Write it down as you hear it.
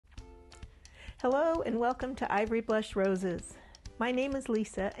Hello and welcome to Ivory Blush Roses. My name is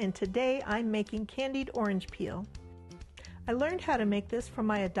Lisa and today I'm making candied orange peel. I learned how to make this from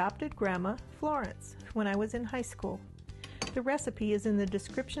my adopted grandma, Florence, when I was in high school. The recipe is in the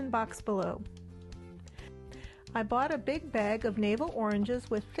description box below. I bought a big bag of navel oranges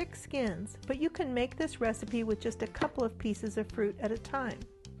with thick skins, but you can make this recipe with just a couple of pieces of fruit at a time.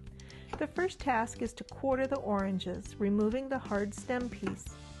 The first task is to quarter the oranges, removing the hard stem piece.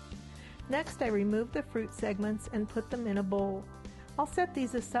 Next, I remove the fruit segments and put them in a bowl. I'll set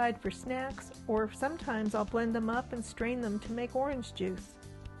these aside for snacks, or sometimes I'll blend them up and strain them to make orange juice.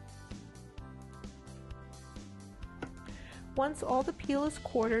 Once all the peel is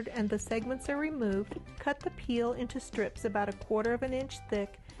quartered and the segments are removed, cut the peel into strips about 1/4 inch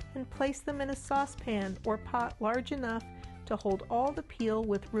thick and place them in a saucepan or pot large enough to hold all the peel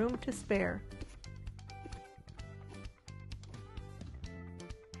with room to spare.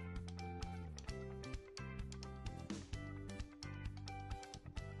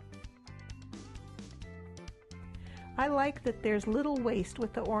 I like that there's little waste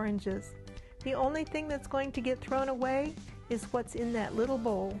with the oranges. The only thing that's going to get thrown away is what's in that little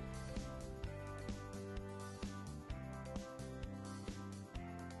bowl.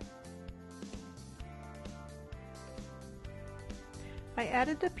 I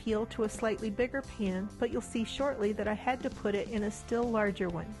added the peel to a slightly bigger pan, but you'll see shortly that I had to put it in a still larger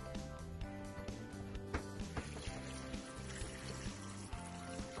one.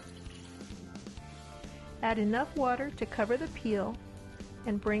 Add enough water to cover the peel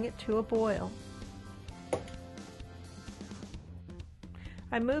and bring it to a boil.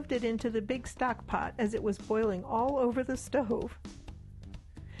 I moved it into the big stock pot as it was boiling all over the stove.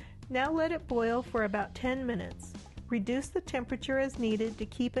 Now let it boil for about 10 minutes. Reduce the temperature as needed to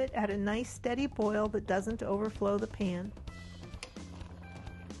keep it at a nice steady boil that doesn't overflow the pan.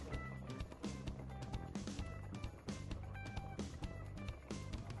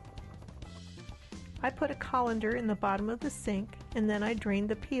 I put a colander in the bottom of the sink and then I drained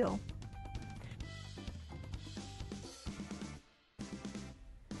the peel.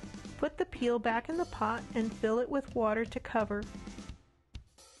 Put the peel back in the pot and fill it with water to cover.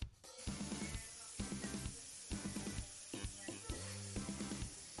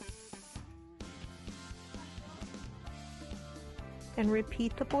 And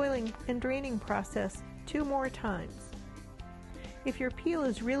repeat the boiling and draining process 2 more times. If your peel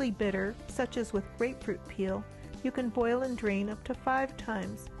is really bitter, such as with grapefruit peel, you can boil and drain up to 5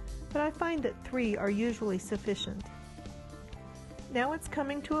 times, but I find that 3 are usually sufficient. Now it's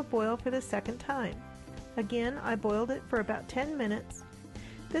coming to a boil for the second time. Again, I boiled it for about 10 minutes.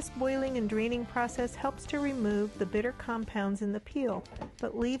 This boiling and draining process helps to remove the bitter compounds in the peel,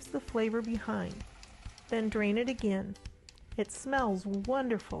 but leaves the flavor behind. Then drain it again. It smells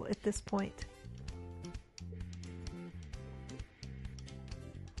wonderful at this point.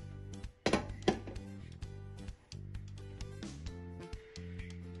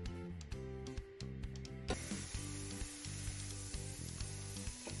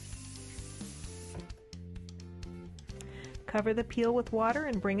 Cover the peel with water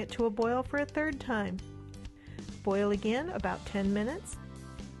and bring it to a boil for a 3rd time. Boil again about 10 minutes.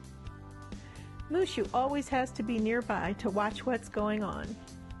 Mushu always has to be nearby to watch what's going on.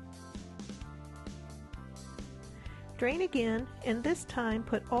 Drain again, and this time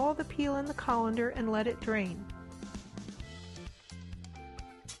put all the peel in the colander and let it drain.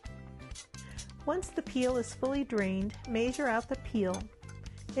 Once the peel is fully drained, measure out the peel.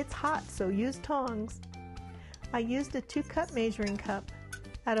 It's hot, so use tongs. I used a 2-cup measuring cup.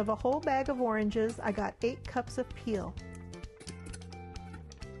 Out of a whole bag of oranges, I got 8 cups of peel.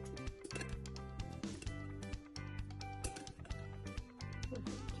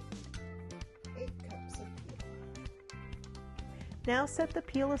 Now set the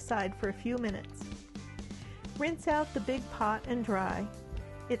peel aside for a few minutes. Rinse out the big pot and dry.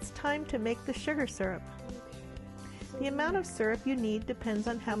 It's time to make the sugar syrup. The amount of syrup you need depends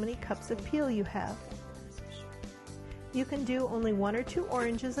on how many cups of peel you have. You can do only 1 or 2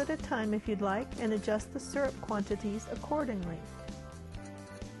 oranges at a time if you'd like, and adjust the syrup quantities accordingly.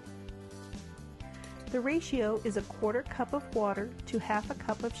 The ratio is 1/4 cup of water to 1/2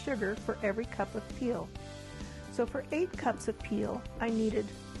 cup of sugar for every cup of peel. So for 8 cups of peel, I needed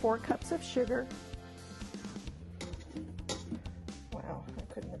 4 cups of sugar. Wow, that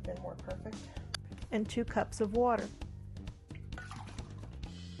couldn't have been more perfect. And 2 cups of water.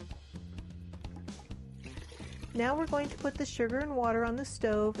 Now we're going to put the sugar and water on the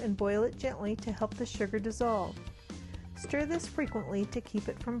stove and boil it gently to help the sugar dissolve. Stir this frequently to keep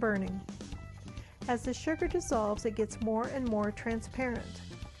it from burning. As the sugar dissolves, it gets more and more transparent.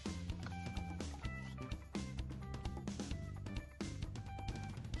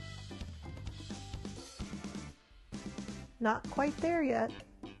 Not quite there yet.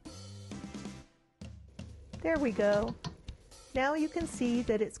 There we go. Now you can see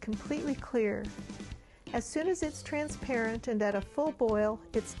that it's completely clear. As soon as it's transparent and at a full boil,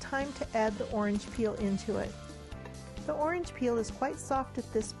 it's time to add the orange peel into it. The orange peel is quite soft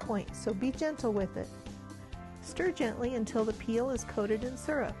at this point, so be gentle with it. Stir gently until the peel is coated in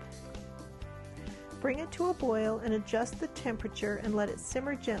syrup. Bring it to a boil and adjust the temperature and let it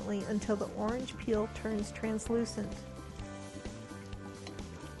simmer gently until the orange peel turns translucent.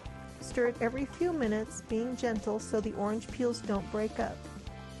 Stir it every few minutes, being gentle so the orange peels don't break up.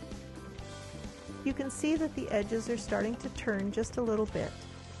 You can see that the edges are starting to turn just a little bit.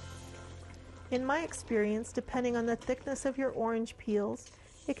 In my experience, depending on the thickness of your orange peels,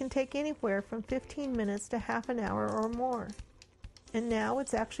 it can take anywhere from 15 minutes to half an hour or more. And now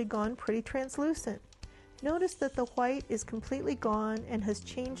it's actually gone pretty translucent. Notice that the white is completely gone and has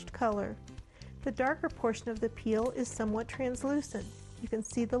changed color. The darker portion of the peel is somewhat translucent. You can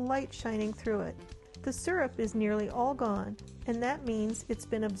see the light shining through it. The syrup is nearly all gone, and that means it's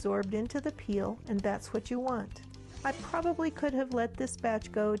been absorbed into the peel, and that's what you want. I probably could have let this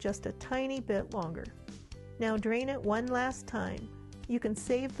batch go just a tiny bit longer. Now drain it one last time. You can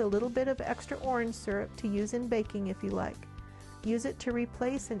save the little bit of extra orange syrup to use in baking if you like. Use it to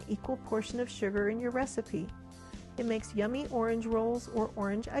replace an equal portion of sugar in your recipe. It makes yummy orange rolls or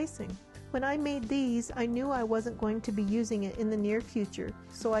orange icing. When I made these, I knew I wasn't going to be using it in the near future,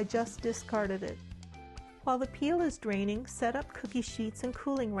 so I just discarded it. While the peel is draining, set up cookie sheets and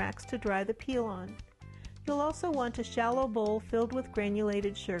cooling racks to dry the peel on. You'll also want a shallow bowl filled with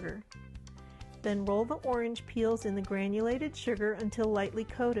granulated sugar. Then roll the orange peels in the granulated sugar until lightly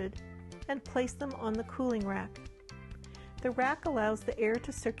coated, and place them on the cooling rack. The rack allows the air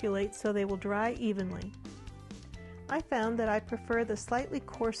to circulate so they will dry evenly. I found that I prefer the slightly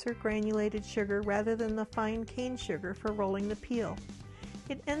coarser granulated sugar rather than the fine cane sugar for rolling the peel.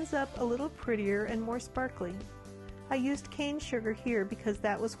 It ends up a little prettier and more sparkly. I used cane sugar here because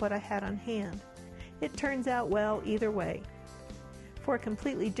that was what I had on hand. It turns out well either way. For a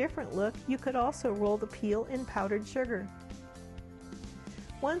completely different look, you could also roll the peel in powdered sugar.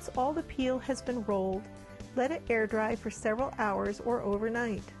 Once all the peel has been rolled, let it air dry for several hours or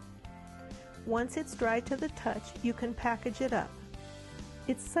overnight. Once it's dry to the touch, you can package it up.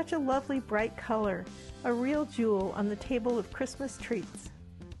 It's such a lovely bright color, a real jewel on the table of Christmas treats.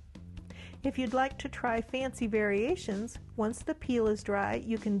 If you'd like to try fancy variations, once the peel is dry,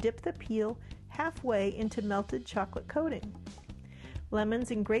 you can dip the peel halfway into melted chocolate coating.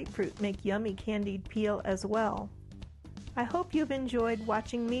 Lemons and grapefruit make yummy candied peel as well. I hope you've enjoyed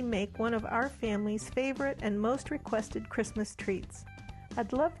watching me make one of our family's favorite and most requested Christmas treats.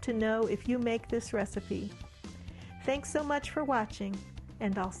 I'd love to know if you make this recipe. Thanks so much for watching,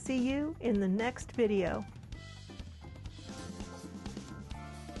 and I'll see you in the next video.